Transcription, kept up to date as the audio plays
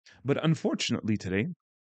But unfortunately today,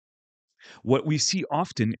 what we see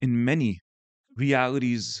often in many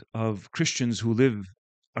realities of Christians who live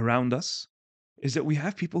around us is that we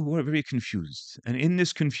have people who are very confused. And in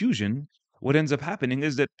this confusion, what ends up happening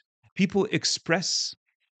is that people express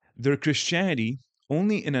their Christianity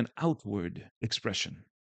only in an outward expression.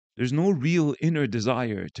 There's no real inner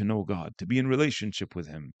desire to know God, to be in relationship with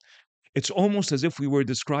Him. It's almost as if we were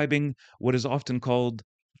describing what is often called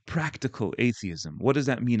practical atheism. What does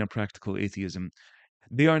that mean, a practical atheism?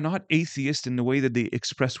 They are not atheist in the way that they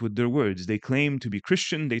express with their words. They claim to be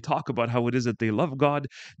Christian. They talk about how it is that they love God.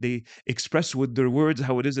 They express with their words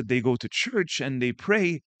how it is that they go to church and they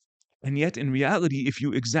pray. And yet, in reality, if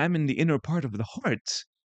you examine the inner part of the heart,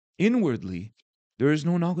 inwardly, there is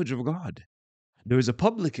no knowledge of God. There is a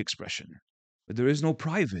public expression, but there is no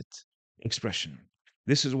private expression.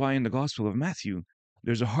 This is why in the Gospel of Matthew,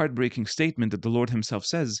 there's a heartbreaking statement that the Lord Himself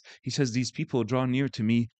says. He says, "These people draw near to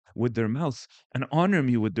me with their mouth and honor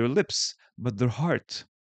me with their lips, but their heart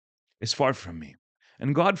is far from me."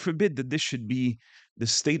 And God forbid that this should be the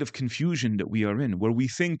state of confusion that we are in, where we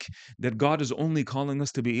think that God is only calling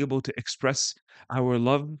us to be able to express our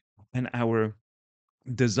love and our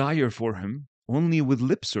desire for Him only with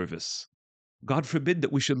lip service. God forbid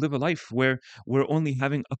that we should live a life where we're only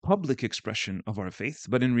having a public expression of our faith,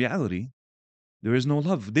 but in reality, there is no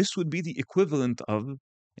love. This would be the equivalent of,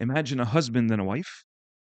 imagine a husband and a wife,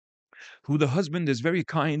 who the husband is very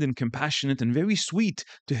kind and compassionate and very sweet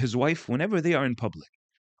to his wife whenever they are in public.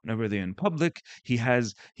 Whenever they're in public,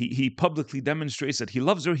 he publicly demonstrates that he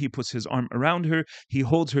loves her. He puts his arm around her. He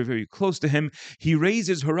holds her very close to him. He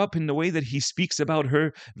raises her up in the way that he speaks about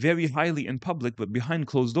her very highly in public, but behind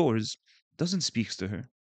closed doors, doesn't speak to her,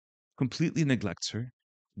 completely neglects her,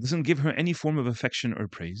 doesn't give her any form of affection or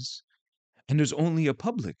praise, and there's only a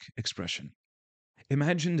public expression.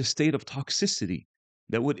 Imagine the state of toxicity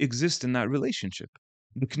that would exist in that relationship.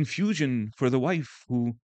 The confusion for the wife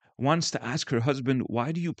who wants to ask her husband,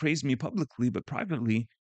 "Why do you praise me publicly, but privately,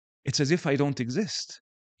 it's as if I don't exist?"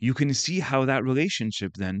 You can see how that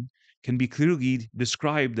relationship then can be clearly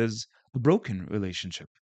described as a broken relationship.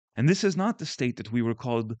 And this is not the state that we were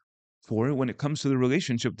called for when it comes to the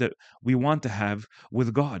relationship that we want to have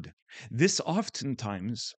with God. This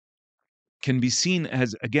oftentimes can be seen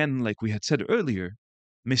as, again, like we had said earlier,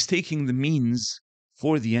 mistaking the means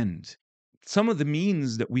for the end. Some of the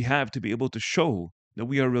means that we have to be able to show that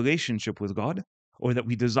we are in relationship with God, or that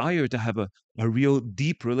we desire to have a real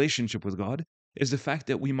deep relationship with God, is the fact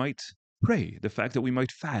that we might pray, the fact that we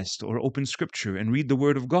might fast or open scripture and read the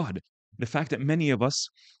word of God. The fact that many of us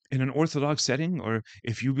in an Orthodox setting, or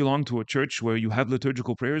if you belong to a church where you have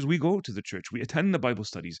liturgical prayers, we go to the church, we attend the Bible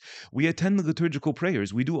studies, we attend the liturgical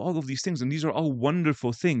prayers, we do all of these things, and these are all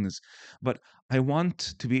wonderful things. But I want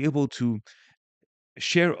to be able to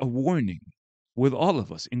share a warning with all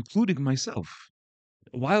of us, including myself.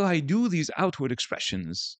 While I do these outward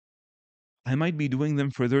expressions, I might be doing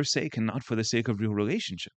them for their sake and not for the sake of real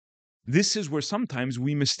relationship. This is where sometimes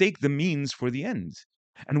we mistake the means for the end.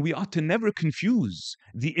 And we ought to never confuse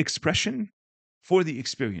the expression for the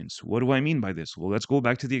experience. What do I mean by this? Well, let's go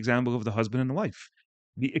back to the example of the husband and the wife.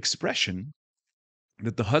 The expression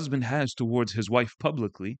that the husband has towards his wife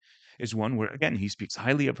publicly is one where, again, he speaks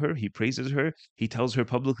highly of her, he praises her, he tells her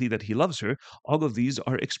publicly that he loves her. All of these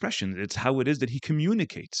are expressions. It's how it is that he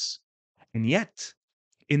communicates. And yet,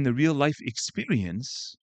 in the real life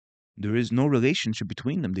experience, there is no relationship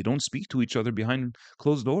between them. They don't speak to each other behind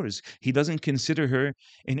closed doors. He doesn't consider her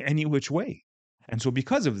in any which way. And so,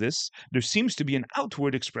 because of this, there seems to be an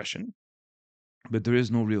outward expression, but there is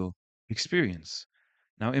no real experience.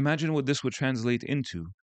 Now, imagine what this would translate into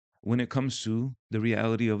when it comes to the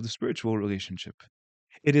reality of the spiritual relationship.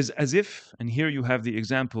 It is as if, and here you have the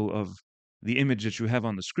example of the image that you have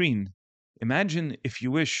on the screen. Imagine, if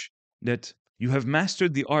you wish, that you have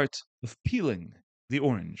mastered the art of peeling the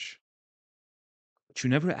orange, but you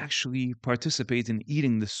never actually participate in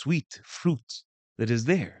eating the sweet fruit that is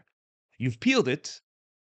there. You've peeled it,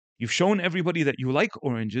 you've shown everybody that you like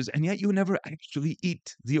oranges, and yet you never actually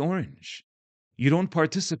eat the orange. You don't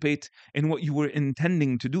participate in what you were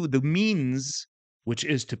intending to do. The means, which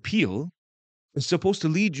is to peel, is supposed to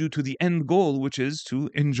lead you to the end goal, which is to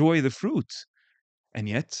enjoy the fruit. And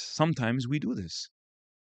yet, sometimes we do this.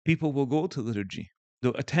 People will go to liturgy,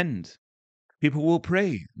 they'll attend, people will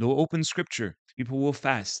pray, they'll open scripture, people will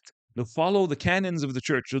fast, they'll follow the canons of the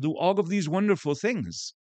church, they'll do all of these wonderful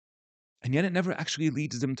things. And yet, it never actually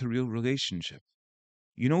leads them to real relationship.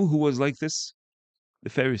 You know who was like this? The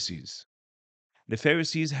Pharisees. The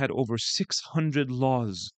Pharisees had over 600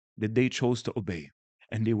 laws that they chose to obey,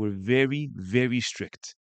 and they were very, very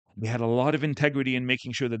strict. They had a lot of integrity in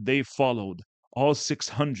making sure that they followed all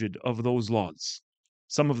 600 of those laws.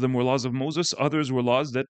 Some of them were laws of Moses, others were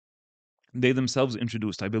laws that they themselves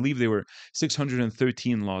introduced. I believe they were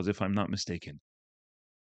 613 laws, if I'm not mistaken.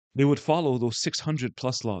 They would follow those 600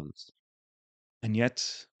 plus laws. And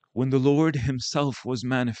yet, when the Lord Himself was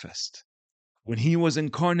manifest, when He was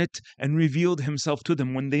incarnate and revealed Himself to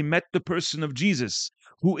them, when they met the person of Jesus,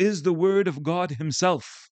 who is the Word of God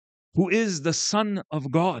Himself, who is the Son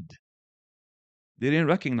of God, they didn't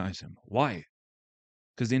recognize Him. Why?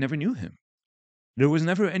 Because they never knew Him. There was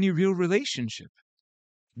never any real relationship.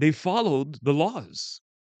 They followed the laws.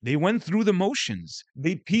 They went through the motions.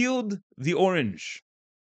 They peeled the orange,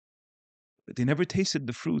 but they never tasted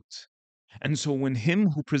the fruit. And so when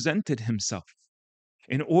Him who presented Himself,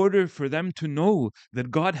 in order for them to know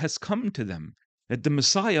that God has come to them, that the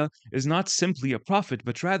Messiah is not simply a prophet,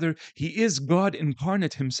 but rather He is God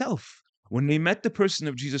incarnate Himself, when they met the person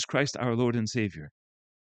of Jesus Christ, our Lord and Savior,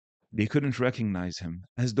 they couldn't recognize Him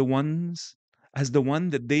as the one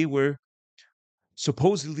that they were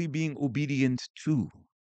supposedly being obedient to.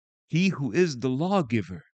 He who is the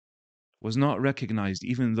lawgiver was not recognized,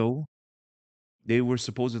 even though they were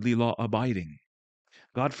supposedly law abiding.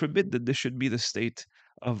 God forbid that this should be the state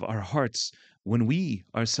of our hearts when we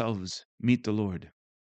ourselves meet the Lord.